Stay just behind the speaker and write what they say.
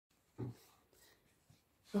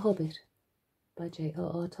The Hobbit by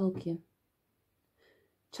JRR Tolkien.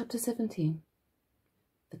 Chapter 17.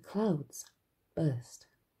 The Clouds Burst.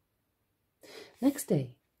 Next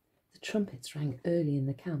day, the trumpets rang early in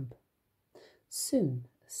the camp. Soon,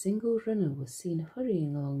 a single runner was seen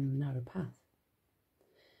hurrying along the narrow path.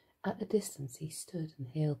 At a distance he stood and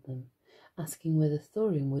hailed them, asking whether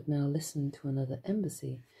Thorin would now listen to another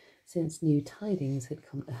embassy, since new tidings had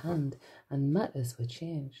come to hand and matters were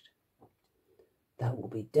changed. "That will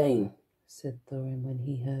be Dane," said Thorin when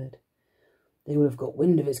he heard. "They will have got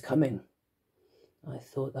wind of his coming. I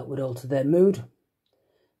thought that would alter their mood.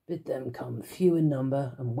 Bid them come few in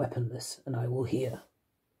number and weaponless, and I will hear,"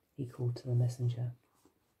 he called to the messenger.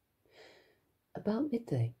 About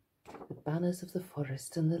midday, the banners of the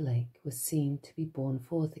forest and the lake were seen to be borne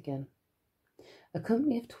forth again. A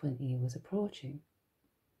company of 20 was approaching.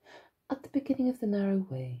 At the beginning of the narrow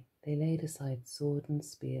way, they laid aside sword and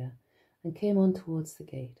spear and came on towards the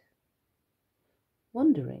gate.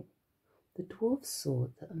 Wondering, the dwarfs saw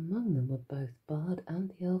that among them were both Bard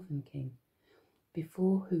and the Elven King,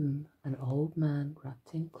 before whom an old man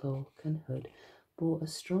wrapped in cloak and hood bore a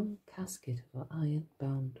strong casket of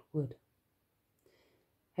iron-bound wood.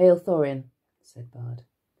 "Hail, Thorin," said Bard.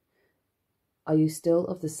 "Are you still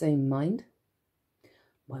of the same mind?"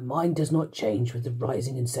 "My mind does not change with the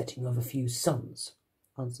rising and setting of a few suns,"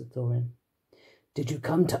 answered Thorin. "Did you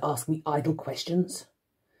come to ask me idle questions?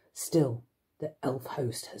 Still, the elf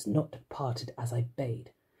host has not departed as I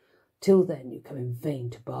bade. Till then you come in vain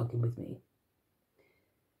to bargain with me."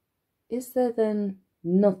 "Is there then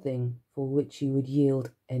nothing for which you would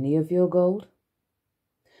yield any of your gold?"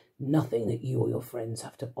 "Nothing that you or your friends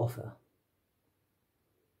have to offer."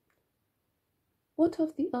 "What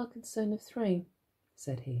of the Arkenstone of Thrain?"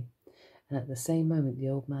 said he, and at the same moment the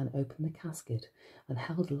old man opened the casket and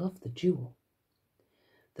held aloft the jewel.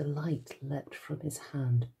 The light leapt from his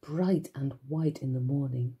hand, bright and white in the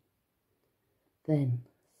morning. Then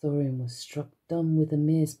Thorin was struck dumb with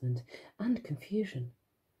amazement and confusion.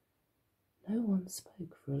 No one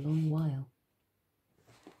spoke for a long while.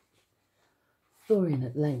 Thorin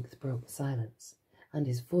at length broke silence, and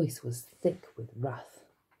his voice was thick with wrath.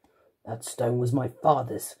 "That stone was my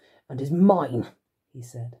father's and is mine," he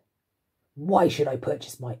said. "Why should I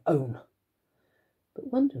purchase my own?"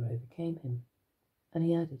 But wonder overcame him, and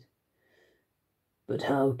he added, "But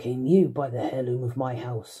how came you by the heirloom of my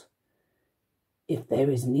house? If there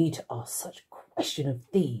is need to ask such question of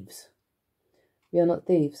thieves." "We are not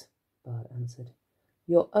thieves," Bard answered.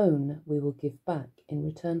 "Your own we will give back in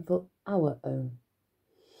return for our own."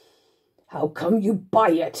 "How come you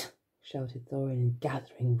by it?" shouted Thorin in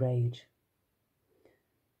gathering rage.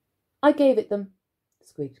 "I gave it them,"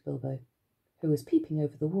 squeaked Bilbo, who was peeping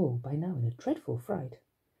over the wall by now in a dreadful fright.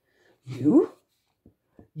 "You?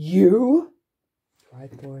 You?"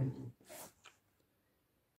 cried Thorin.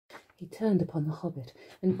 He turned upon the hobbit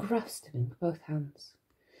and grasped him in both hands.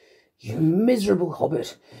 "You miserable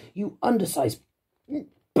hobbit! You undersized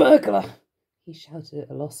burglar!" he shouted at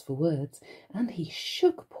a loss for words, and he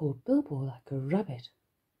shook poor Bilbo like a rabbit.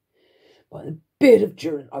 "By the beard of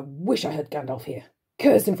Durin, I wish I had Gandalf here.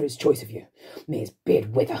 Curse him for his choice of you. May his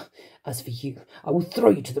beard wither. As for you, I will throw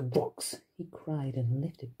you to the rocks," he cried, and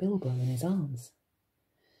lifted Bilbo in his arms.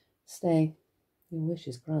 "Stay, your wish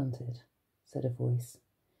is granted," said a voice.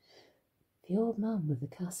 The old man with the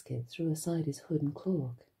casket threw aside his hood and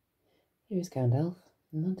cloak. "Here is Gandalf,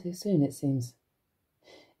 and none too soon, it seems.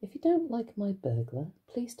 If you don't like my burglar,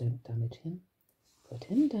 please don't damage him. Put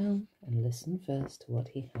him down and listen first to what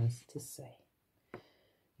he has to say."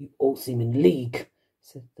 "You all seem in league,"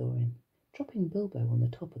 said Thorin, dropping Bilbo on the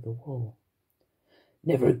top of the wall.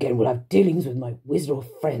 "Never again will I have dealings with my wizard or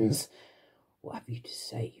friends. What have you to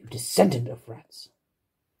say, you descendant of rats?"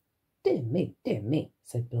 Dear me,"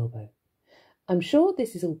 said Bilbo. "I'm sure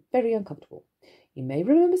this is all very uncomfortable. You may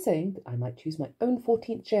remember saying that I might choose my own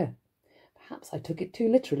 14th share. Perhaps I took it too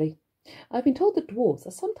literally. I've been told that dwarves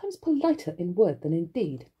are sometimes politer in word than in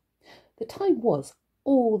deed. The time was,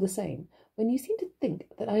 all the same, when you seemed to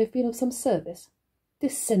think that I have been of some service.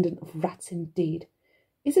 Descendant of rats, indeed.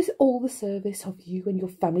 Is this all the service of you and your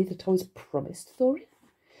family that I was promised, Thorin?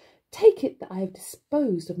 Take it that I have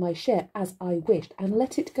disposed of my share as I wished, and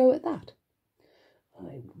let it go at that."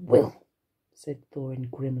 "I will," said Thorin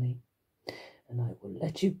grimly, "and I will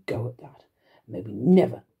let you go at that. May we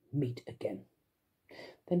never meet again."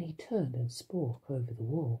 Then he turned and spoke over the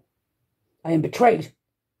wall. "I am betrayed,"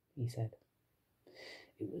 he said.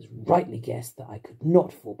 "It was rightly guessed that I could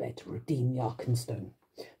not forbear to redeem the Arkenstone,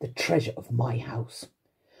 the treasure of my house.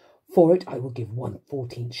 For it I will give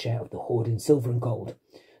 1/14 share of the hoard in silver and gold,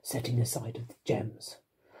 setting aside of the gems.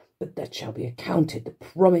 But that shall be accounted the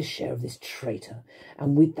promised share of this traitor,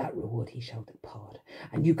 and with that reward he shall depart,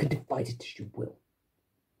 and you can divide it as you will.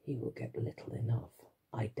 He will get little enough,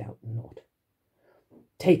 I doubt not.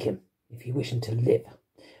 Take him, if you wish him to live,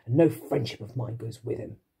 and no friendship of mine goes with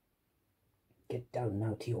him. Get down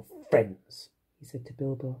now to your friends, he said to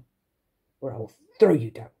Bilbo, or I will throw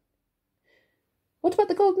you down. What about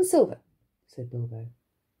the gold and silver? Said Bilbo.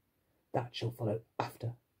 That shall follow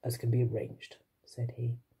after, as can be arranged, said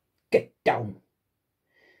he. Get down.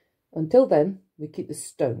 Until then, we keep the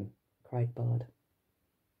stone, cried Bard.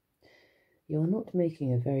 You are not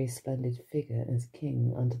making a very splendid figure as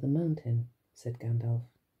king under the mountain, said Gandalf.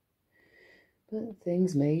 But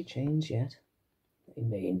things may change yet. They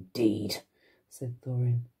may indeed, said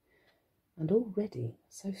Thorin. And already,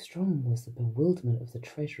 so strong was the bewilderment of the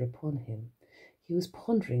treasure upon him, he was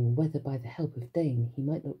pondering whether by the help of Dane he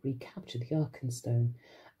might not recapture the Arkenstone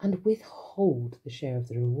and withhold the share of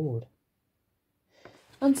the reward.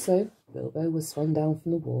 And so Bilbo was swung down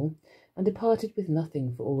from the wall and departed with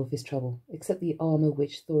nothing for all of his trouble, except the armour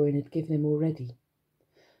which Thorin had given him already.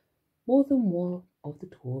 More than one of the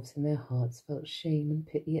dwarfs in their hearts felt shame and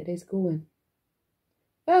pity at his going.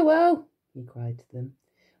 Farewell, he cried to them.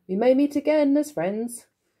 We may meet again as friends.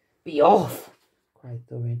 Be off, cried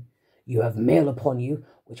Thorin. You have mail upon you,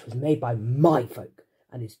 which was made by my folk,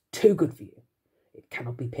 and is too good for you. It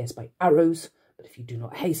cannot be pierced by arrows, but if you do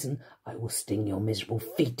not hasten, I will sting your miserable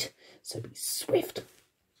feet, so be swift.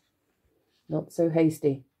 Not so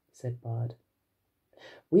hasty, said Bard.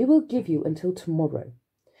 We will give you until tomorrow.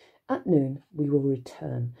 At noon we will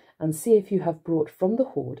return, and see if you have brought from the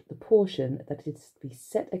hoard the portion that is to be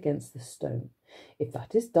set against the stone. If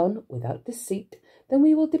that is done without deceit, then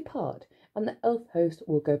we will depart, and the elf host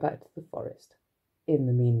will go back to the forest. In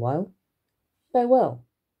the meanwhile, farewell.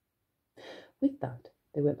 With that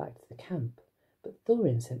they went back to the camp, but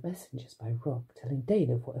Thorin sent messengers by Rock, telling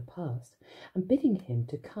Dane of what had passed, and bidding him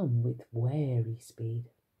to come with wary speed.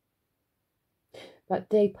 That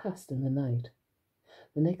day passed in the night.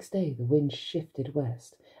 The next day the wind shifted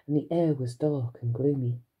west, and the air was dark and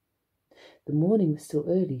gloomy. The morning was still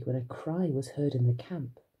early when a cry was heard in the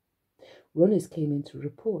camp. Runners came in to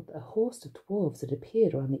report that a host of dwarves had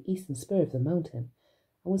appeared around the eastern spur of the mountain,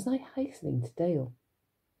 and was now hastening to Dale.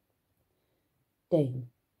 Dane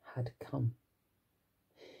had come.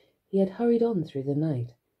 He had hurried on through the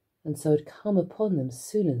night, and so had come upon them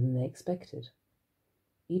sooner than they expected.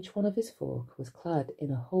 Each one of his folk was clad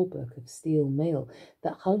in a hauberk of steel mail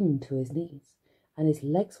that hung to his knees, and his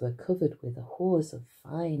legs were covered with a hawse of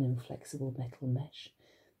fine and flexible metal mesh,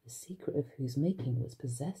 the secret of whose making was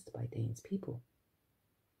possessed by Dane's people.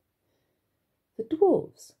 The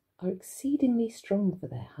dwarves are exceedingly strong for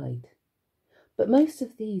their height, but most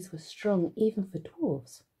of these were strong even for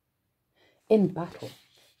dwarves. In battle,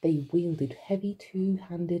 they wielded heavy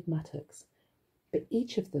two-handed mattocks, but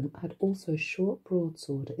each of them had also a short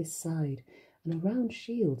broadsword at his side and a round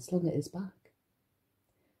shield slung at his back.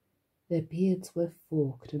 Their beards were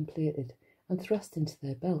forked and plaited and thrust into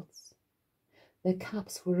their belts. Their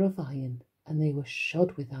caps were of iron, and they were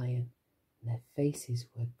shod with iron, and their faces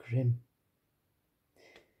were grim.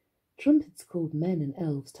 Trumpets called men and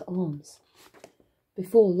elves to arms.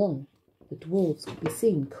 Before long, the dwarves could be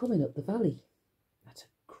seen coming up the valley at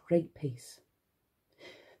a great pace.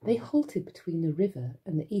 They halted between the river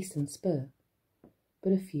and the eastern spur,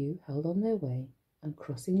 but a few held on their way, and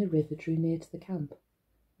crossing the river drew near to the camp,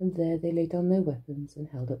 and there they laid down their weapons and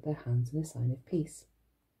held up their hands in a sign of peace.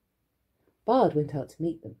 Bard went out to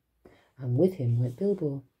meet them, and with him went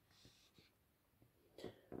Bilbo.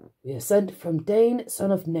 We are sent from Dane,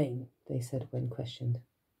 son of Nain, they said when questioned.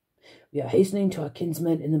 We are hastening to our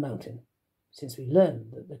kinsmen in the mountain, since we learn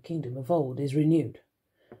that the kingdom of old is renewed.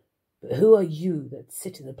 But who are you that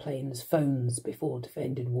sit in the plain as phones before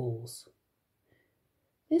defended walls?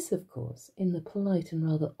 This, of course, in the polite and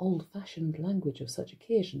rather old-fashioned language of such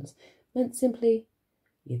occasions, meant simply,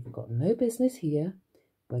 "You've got no business here.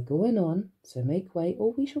 We're going on, so make way,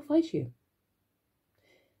 or we shall fight you."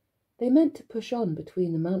 They meant to push on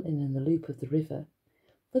between the mountain and the loop of the river,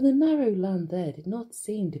 for the narrow land there did not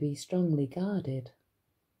seem to be strongly guarded.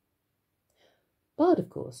 Bard, of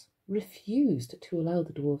course, refused to allow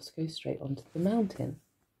the dwarfs to go straight onto the mountain.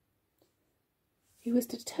 He was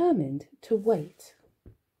determined to wait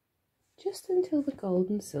just until the gold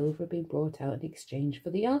and silver had been brought out in exchange for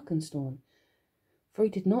the Arkenstone, for he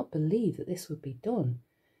did not believe that this would be done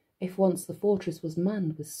if once the fortress was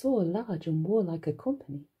manned with so large and warlike a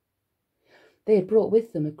company. They had brought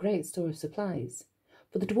with them a great store of supplies,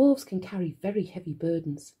 for the dwarves can carry very heavy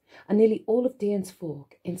burdens, and nearly all of Dane's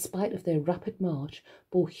folk, in spite of their rapid march,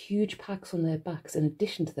 bore huge packs on their backs in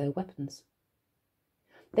addition to their weapons.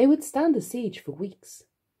 They would stand the siege for weeks,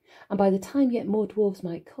 and by the time yet more dwarves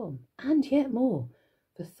might come, and yet more,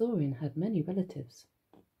 for Thorin had many relatives.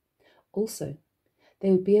 Also,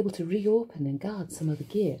 they would be able to reopen and guard some of the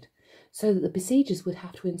gate, so that the besiegers would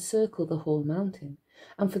have to encircle the whole mountain,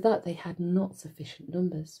 and for that they had not sufficient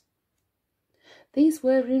numbers. These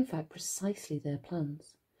were in fact precisely their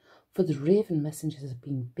plans, for the raven messengers had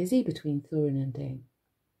been busy between Thorin and Dane.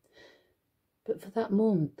 But for that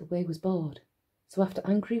moment the way was barred, so after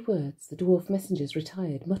angry words the dwarf messengers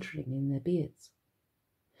retired, muttering in their beards.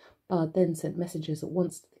 Bard then sent messengers at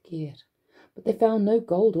once to the gate, but they found no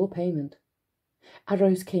gold or payment.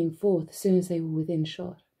 Arrows came forth as soon as they were within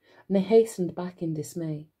shot, and they hastened back in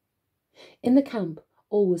dismay. In the camp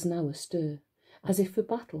all was now astir, as if for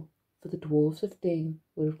battle, for the dwarves of Dane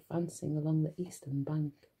were advancing along the eastern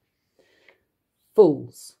bank.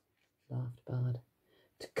 "Fools," laughed Bard,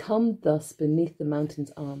 "to come thus beneath the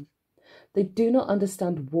mountain's arm. They do not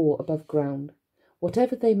understand war above ground,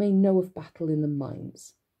 whatever they may know of battle in the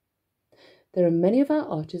mines. There are many of our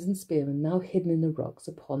archers and spearmen now hidden in the rocks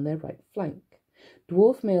upon their right flank.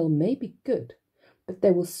 Dwarf mail may be good, but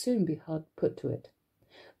they will soon be hard put to it.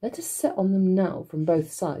 Let us set on them now from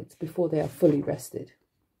both sides before they are fully rested."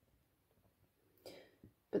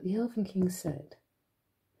 But the Elven King said,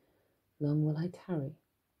 "Long will I tarry,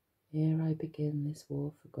 ere I begin this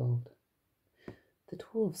war for gold. The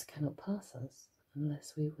dwarves cannot pass us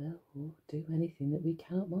unless we will or do anything that we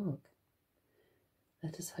cannot mark.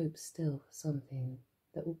 Let us hope still for something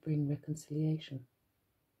that will bring reconciliation.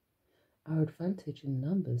 Our advantage in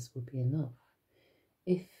numbers will be enough,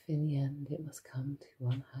 if in the end it must come to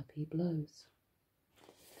unhappy blows."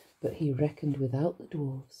 But he reckoned without the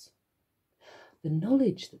dwarves. The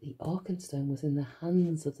knowledge that the Arkenstone was in the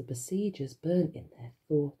hands of the besiegers burnt in their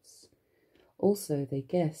thoughts. Also they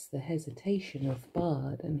guessed the hesitation of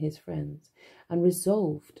Bard and his friends, and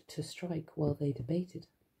resolved to strike while they debated.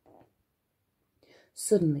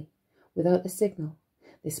 Suddenly, without a signal,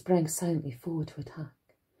 they sprang silently forward to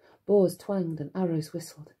attack. Bows twanged and arrows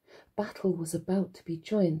whistled. Battle was about to be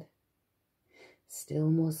joined.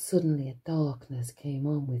 Still more suddenly a darkness came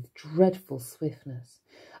on with dreadful swiftness.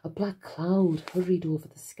 A black cloud hurried over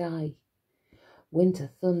the sky. Winter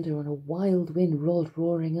thunder and a wild wind rolled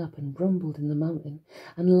roaring up and rumbled in the mountain,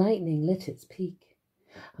 and lightning lit its peak.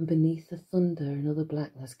 And beneath the thunder another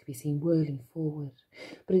blackness could be seen whirling forward.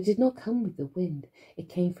 But it did not come with the wind. It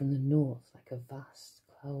came from the north like a vast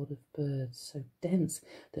cloud of birds, so dense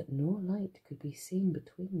that no light could be seen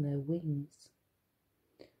between their wings.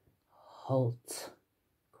 "Halt!"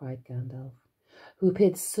 cried Gandalf, who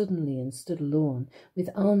appeared suddenly and stood alone, with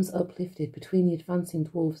arms uplifted between the advancing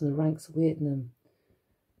dwarves and the ranks awaiting them.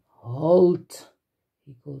 "Halt!"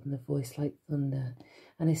 he called in a voice like thunder,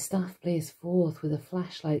 and his staff blazed forth with a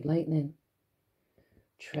flash like lightning.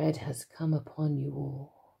 "Dread has come upon you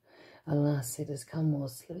all. Alas, it has come more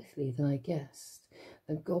swiftly than I guessed.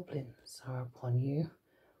 The goblins are upon you.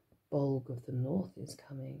 Bolg of the north is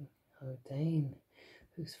coming. O Dane,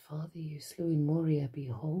 whose father you slew in Moria,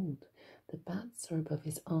 behold, the bats are above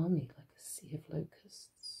his army like a sea of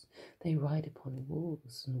locusts. They ride upon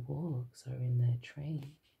wolves, and wargs are in their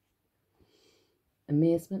train."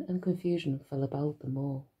 Amazement and confusion fell about them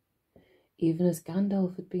all. Even as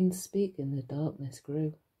Gandalf had been speaking, the darkness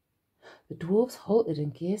grew. The dwarves halted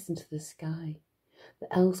and gazed into the sky.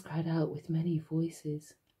 The elves cried out with many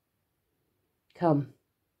voices. "Come,"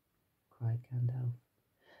 cried Gandalf.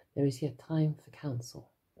 "There is yet time for counsel.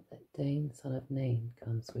 Let Dane, son of Nain,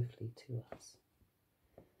 come swiftly to us."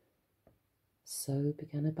 So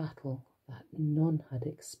began a battle that none had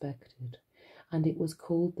expected, and it was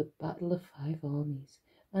called the Battle of Five Armies,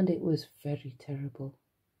 and it was very terrible.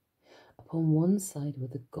 Upon one side were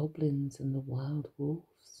the goblins and the wild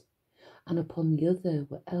wolves, and upon the other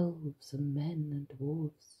were elves and men and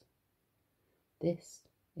dwarves. This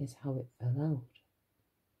is how it fell out.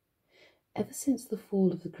 Ever since the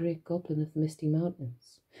fall of the great goblin of the Misty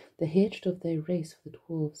Mountains, the hatred of their race for the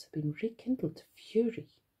dwarves had been rekindled to fury.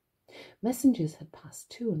 Messengers had passed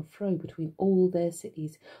to and fro between all their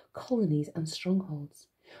cities, colonies, and strongholds,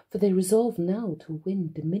 for they resolved now to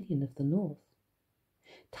win dominion of the north.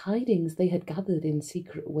 Tidings they had gathered in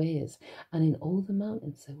secret ways, and in all the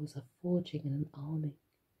mountains there was a forging and an arming.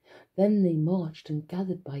 Then they marched and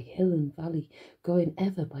gathered by hill and valley, going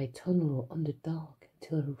ever by tunnel or under dark,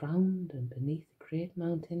 until around and beneath the great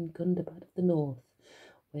mountain Gundabad of the north,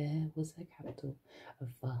 where was their capital, a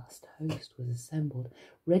vast host was assembled,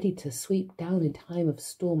 ready to sweep down in time of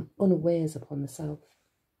storm unawares upon the south.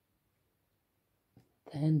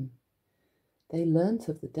 then they learnt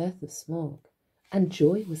of the death of Smaug, and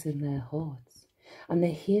joy was in their hearts, and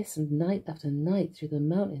they hastened night after night through the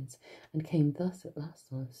mountains, and came thus at last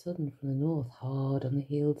on a sudden from the north, hard on the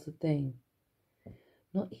heels of Dane.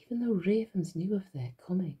 Not even the ravens knew of their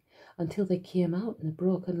coming, until they came out in the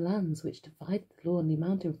broken lands which divided the lonely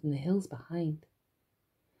mountain from the hills behind.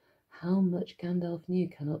 How much Gandalf knew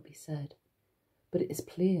cannot be said, but it is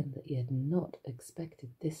plain that he had not expected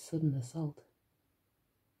this sudden assault.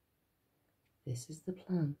 This is the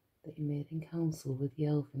plan that he made in council with the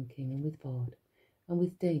Elven King and with Bard, and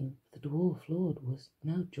with Dane, the Dwarf Lord was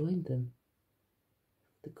now joined them.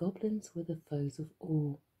 The goblins were the foes of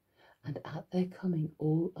all, and at their coming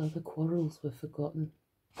all other quarrels were forgotten.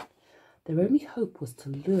 Their only hope was to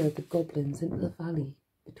lure the goblins into the valley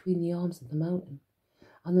between the arms of the mountain,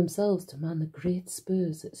 and themselves to man the great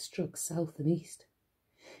spurs that struck south and east.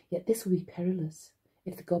 Yet this would be perilous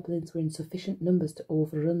if the goblins were in sufficient numbers to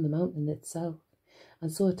overrun the mountain itself,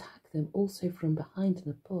 and so attack them also from behind and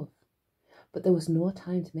above. But there was no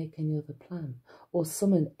time to make any other plan, or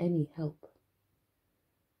summon any help.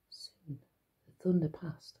 Soon the thunder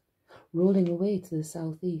passed, rolling away to the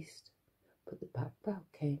southeast, but the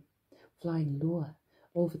back-bout came, flying lower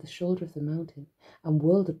over the shoulder of the mountain, and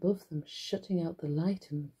whirled above them, shutting out the light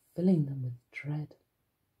and filling them with dread.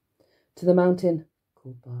 "To the mountain,"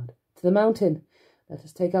 called Bard. "To the mountain! Let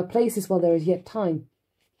us take our places while there is yet time."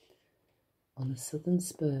 On the southern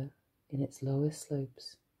spur, in its lower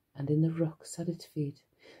slopes, and in the rocks at its feet,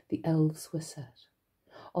 the elves were set.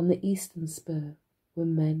 On the eastern spur were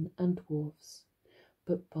men and dwarfs,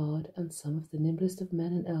 but Bard and some of the nimblest of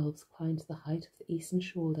men and elves climbed to the height of the eastern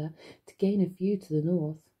shoulder to gain a view to the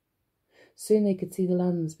north. Soon they could see the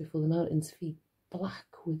lands before the mountain's feet,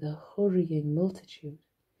 black with a hurrying multitude.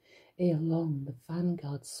 Ere long the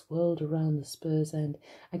vanguard swirled around the spur's end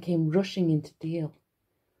and came rushing into Dale.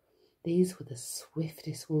 These were the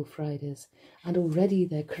swiftest wolf riders, and already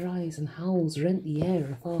their cries and howls rent the air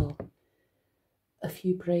afar. A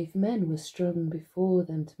few brave men were strung before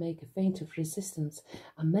them to make a feint of resistance,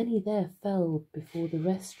 and many there fell before the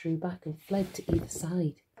rest drew back and fled to either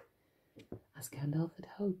side. As Gandalf had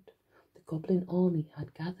hoped, the goblin army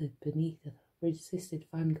had gathered beneath the resisted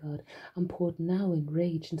vanguard and poured now in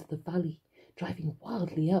rage into the valley, driving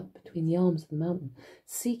wildly up between the arms of the mountain,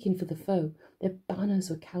 seeking for the foe. Their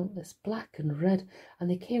banners were countless, black and red,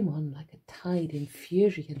 and they came on like a tide in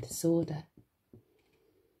fury and disorder.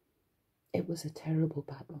 It was a terrible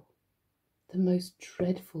battle, the most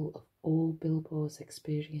dreadful of all Bilbo's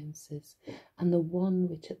experiences, and the one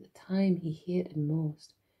which at the time he hated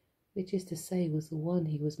most, which is to say was the one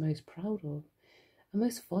he was most proud of, and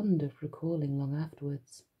most fond of recalling long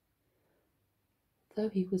afterwards, though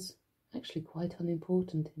he was actually quite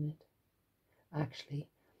unimportant in it. Actually,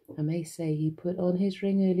 I may say he put on his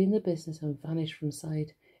ring early in the business and vanished from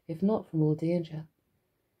sight, if not from all danger.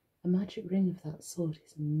 A magic ring of that sort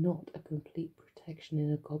is not a complete protection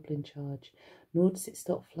in a goblin charge, nor does it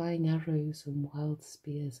stop flying arrows and wild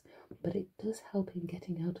spears, but it does help in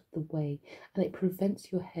getting out of the way, and it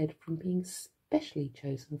prevents your head from being specially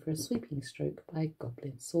chosen for a sweeping stroke by a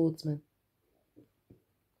goblin swordsman.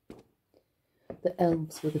 The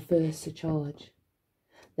elves were the first to charge.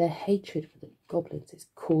 Their hatred for the goblins is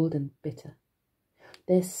cold and bitter.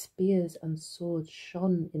 Their spears and swords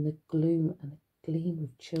shone in the gloom and gleam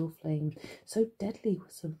of chill flame, so deadly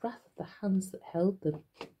was the wrath of the hands that held them.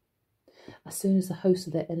 As soon as the host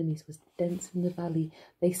of their enemies was dense in the valley,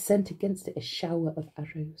 they sent against it a shower of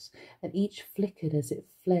arrows, and each flickered as it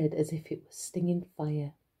fled as if it was stinging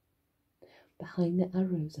fire. Behind the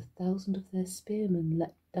arrows 1,000 of their spearmen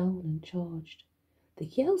leapt down and charged. The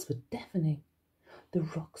yells were deafening. The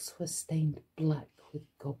rocks were stained black with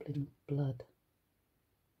goblin blood.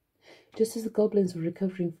 Just as the goblins were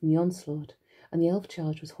recovering from the onslaught, and the elf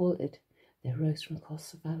charge was halted, there rose from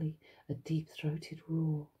across the valley a deep-throated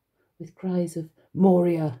roar, with cries of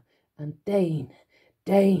 "Moria!" and "Dane!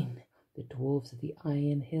 Dane!" The dwarves of the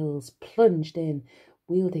Iron Hills plunged in,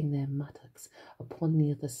 wielding their mattocks upon the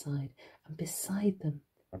other side, and beside them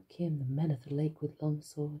came the men of the lake with long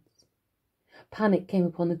swords. Panic came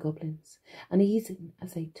upon the goblins, and even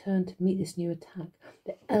as they turned to meet this new attack,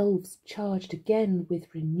 the elves charged again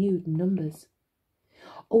with renewed numbers.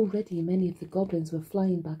 Already many of the goblins were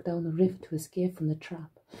flying back down the river to escape from the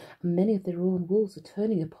trap, and many of their own wolves were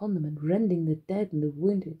turning upon them and rending the dead and the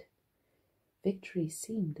wounded. Victory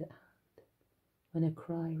seemed at hand, when a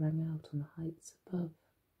cry rang out on the heights above.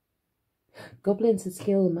 Goblins had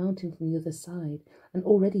scaled the mountain from the other side, and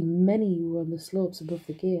already many were on the slopes above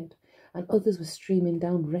the gate, and others were streaming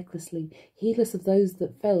down recklessly, heedless of those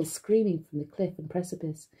that fell screaming from the cliff and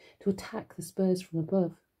precipice, to attack the spurs from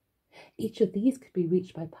above. Each of these could be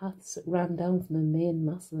reached by paths that ran down from the main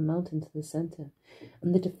mass of the mountain to the centre,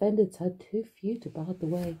 and the defenders had too few to bar the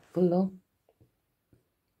way for long.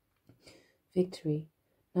 Victory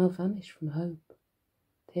now vanished from hope.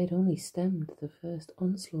 They had only stemmed the first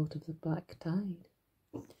onslaught of the black tide.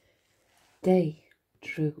 Day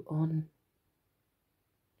drew on.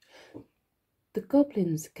 The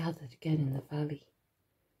goblins gathered again in the valley.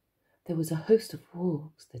 There was a host of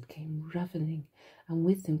wargs that came ravening, and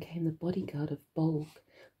with them came the bodyguard of Bolg,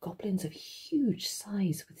 goblins of huge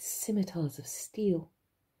size with scimitars of steel.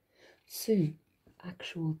 Soon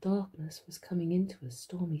actual darkness was coming into a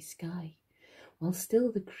stormy sky, while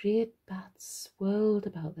still the great bats swirled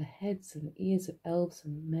about the heads and ears of elves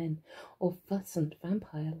and men, or fastened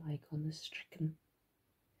vampire-like on the stricken.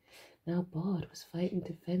 Now Bard was fighting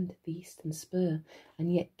to fend the eastern spur,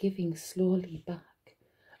 and yet giving slowly back,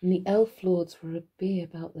 and the elf lords were at bay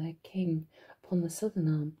about their king upon the southern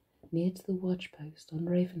arm, near to the watch-post on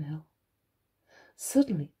Ravenhill.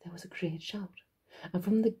 Suddenly there was a great shout, and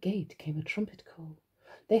from the gate came a trumpet call.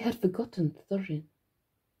 They had forgotten Thorin.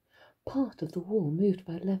 Part of the wall, moved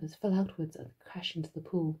by levers, fell outwards and crashed into the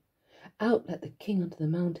pool. Out leapt the king onto the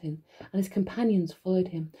mountain, and his companions followed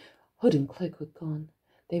him. Hood and cloak were gone.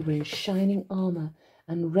 They were in shining armour,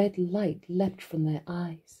 and red light leapt from their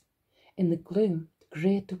eyes. In the gloom, the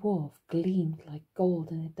great dwarf gleamed like gold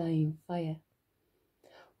in a dying fire.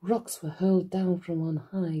 Rocks were hurled down from on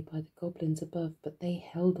high by the goblins above, but they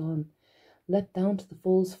held on, leapt down to the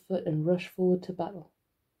fall's foot, and rushed forward to battle.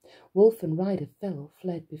 Wolf and rider fell or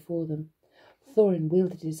fled before them. Thorin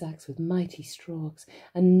wielded his axe with mighty strokes,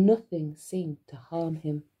 and nothing seemed to harm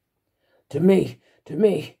him. To me,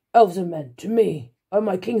 elves and men, to me, O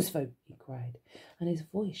my kinsfolk, he cried, and his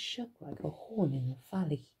voice shook like a horn in the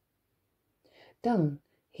valley. Down,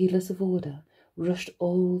 heedless of order, rushed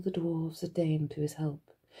all the dwarves that deigned to his help.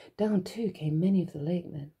 Down too came many of the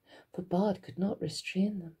lakemen, for Bard could not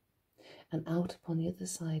restrain them. And out upon the other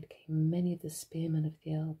side came many of the spearmen of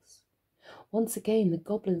the elves. Once again the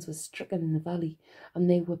goblins were stricken in the valley, and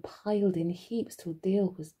they were piled in heaps till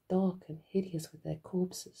Dale was dark and hideous with their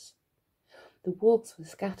corpses. The wargs were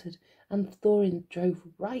scattered, and Thorin drove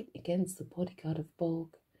right against the bodyguard of Bolg,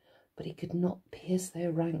 but he could not pierce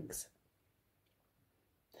their ranks.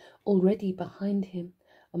 Already behind him,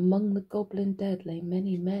 among the goblin dead, lay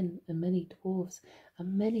many men and many dwarfs,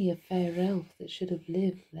 and many a fair elf that should have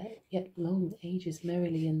lived yet long ages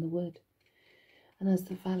merrily in the wood. And as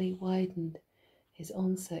the valley widened, his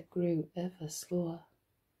onset grew ever slower.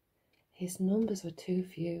 His numbers were too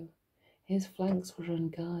few, his flanks were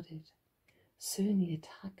unguarded. Soon the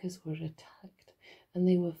attackers were attacked, and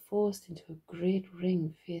they were forced into a great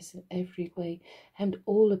ring, fierce in every way, hemmed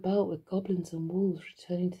all about with goblins and wolves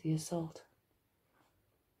returning to the assault.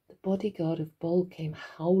 The bodyguard of Bolg came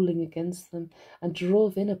howling against them, and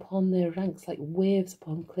drove in upon their ranks like waves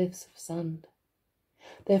upon cliffs of sand.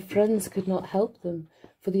 Their friends could not help them,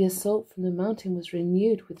 for the assault from the mountain was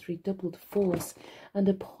renewed with redoubled force, and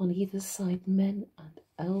upon either side men and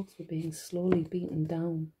elves were being slowly beaten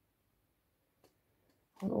down.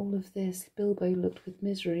 On all of this Bilbo looked with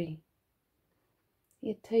misery. He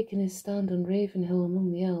had taken his stand on Ravenhill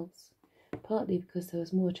among the elves, partly because there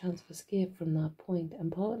was more chance of escape from that point,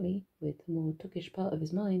 and partly, with the more tuckish part of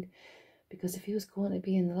his mind, because if he was going to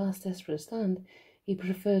be in the last desperate stand, he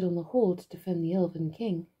preferred on the whole to defend the elven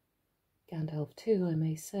king. Gandalf too, I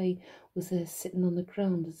may say, was there sitting on the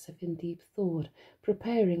ground as if in deep thought,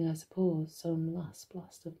 preparing, I suppose, some last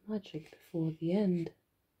blast of magic before the end.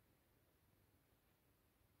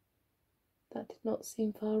 That did not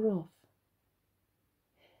seem far off.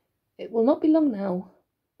 It will not be long now,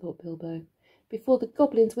 thought Bilbo, before the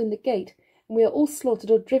goblins win the gate, and we are all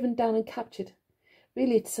slaughtered or driven down and captured.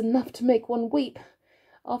 Really, it is enough to make one weep,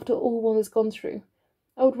 after all one has gone through.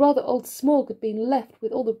 I would rather old Smaug had been left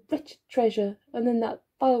with all the wretched treasure, and then that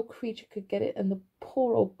vile creature could get it, and the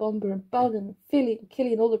poor old Bomber and Balin and Fili and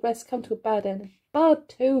Killy and all the rest come to a bad end, and Bard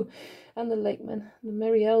too, and the lakemen, and the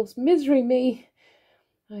merry elves. Misery me!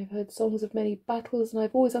 I have heard songs of many battles, and I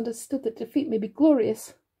have always understood that defeat may be glorious.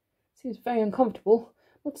 It seems very uncomfortable,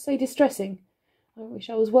 not to say distressing. I wish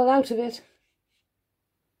I was well out of it.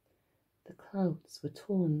 The clouds were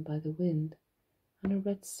torn by the wind, and a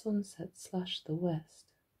red sunset slashed the west.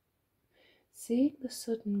 Seeing the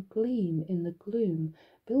sudden gleam in the gloom,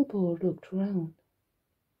 Bilbo looked round.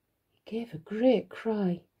 He gave a great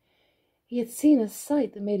cry. He had seen a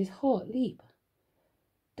sight that made his heart leap.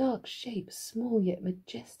 Dark shapes, small yet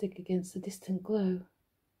majestic against the distant glow.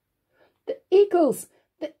 "The eagles!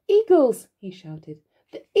 The eagles! He shouted.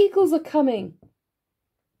 The eagles are coming!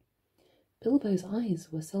 Bilbo's eyes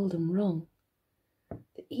were seldom wrong.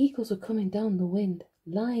 The eagles were coming down the wind,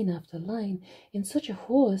 line after line, in such a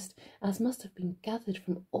host as must have been gathered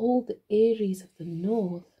from all the eyries of the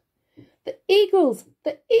north. The eagles!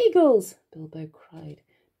 The eagles! Bilbo cried,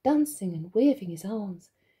 dancing and waving his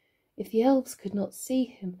arms. If the elves could not see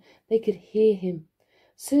him, they could hear him.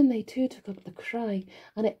 Soon they too took up the cry,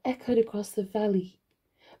 and it echoed across the valley.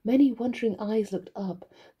 Many wondering eyes looked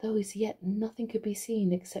up, though as yet nothing could be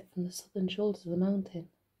seen except from the southern shoulders of the mountain.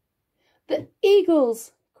 The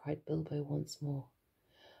eagles! Cried Bilbo once more.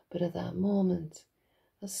 But at that moment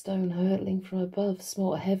a stone hurtling from above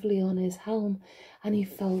smote heavily on his helm, and he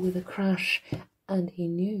fell with a crash, and he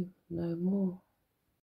knew no more.